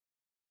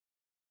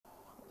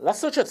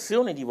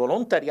L'Associazione di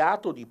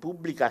Volontariato di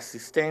Pubblica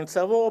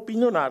Assistenza Vopi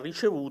non ha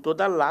ricevuto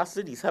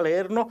dall'ASL di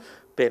Salerno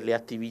per le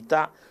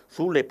attività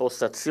sulle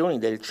postazioni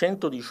del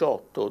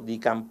 118 di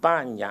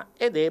Campagna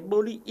ed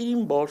Eboli i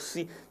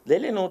rimborsi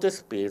delle note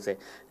spese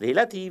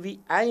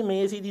relativi ai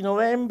mesi di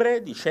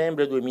novembre,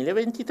 dicembre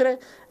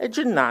 2023 e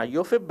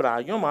gennaio,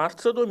 febbraio,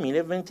 marzo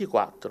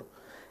 2024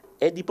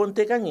 e di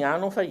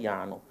Pontecagnano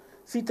Faiano.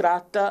 Si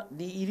tratta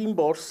di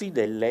rimborsi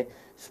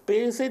delle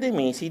spese dei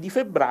mesi di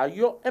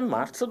febbraio e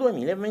marzo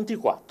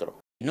 2024.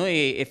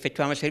 Noi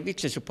effettuiamo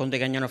servizi su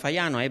Pontecagnano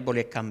Faiano,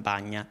 Eboli e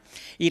Campagna.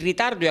 Il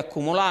ritardo è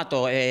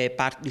accumulato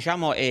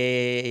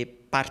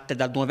parte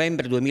dal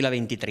novembre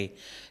 2023,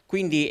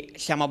 quindi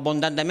abbiamo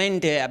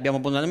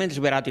abbondantemente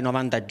superato i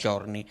 90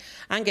 giorni,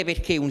 anche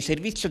perché un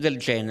servizio del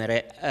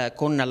genere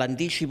con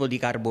l'anticipo di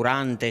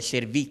carburante,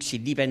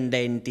 servizi,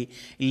 dipendenti,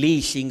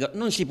 leasing,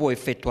 non si può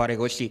effettuare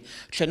così,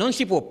 cioè non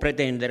si può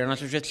pretendere a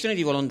un'associazione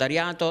di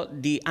volontariato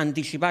di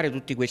anticipare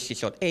tutti questi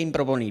soldi, è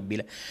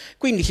improponibile.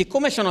 Quindi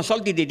siccome sono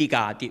soldi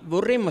dedicati,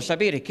 vorremmo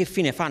sapere che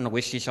fine fanno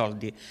questi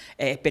soldi,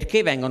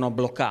 perché vengono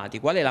bloccati,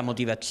 qual è la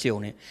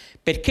motivazione,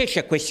 perché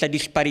c'è questa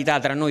disparità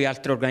tra noi e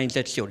altre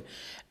organizzazioni.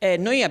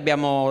 Noi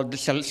abbiamo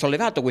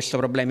sollevato questo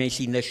problema ai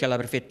sindaci e alla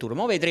prefettura,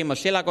 ma vedremo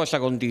se la cosa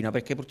continua,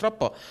 perché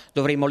purtroppo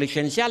dovremo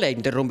licenziare e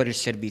interrompere il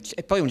servizio,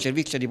 e poi un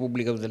servizio di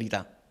pubblica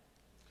utilità.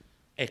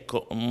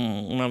 Ecco,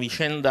 una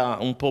vicenda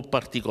un po'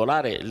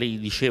 particolare, lei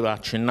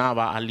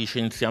accennava al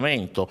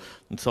licenziamento,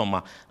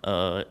 insomma,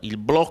 il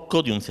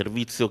blocco di un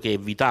servizio che è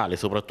vitale,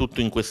 soprattutto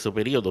in questo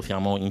periodo,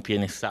 siamo in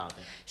piena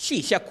estate.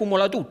 Sì, si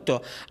accumula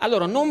tutto.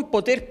 Allora, non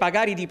poter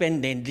pagare i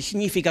dipendenti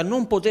significa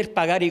non poter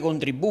pagare i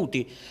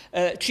contributi,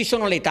 ci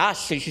sono le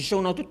tasse, ci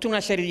sono tutta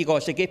una serie di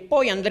cose che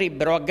poi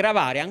andrebbero a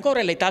gravare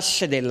ancora le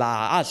tasse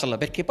della ASL,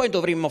 perché poi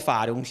dovremmo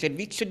fare un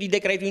servizio di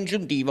decreto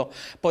ingiuntivo,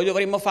 poi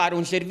dovremmo fare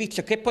un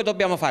servizio che poi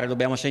dobbiamo fare,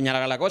 dobbiamo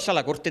segnalare la cosa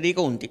alla Corte dei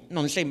Conti,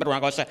 non sembra una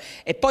cosa.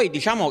 E poi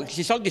diciamo che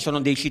questi soldi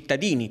sono dei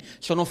cittadini,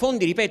 sono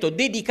fondi, ripeto,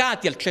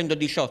 dedicati al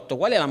 118.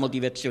 Qual è la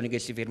motivazione che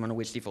si fermano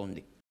questi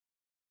fondi?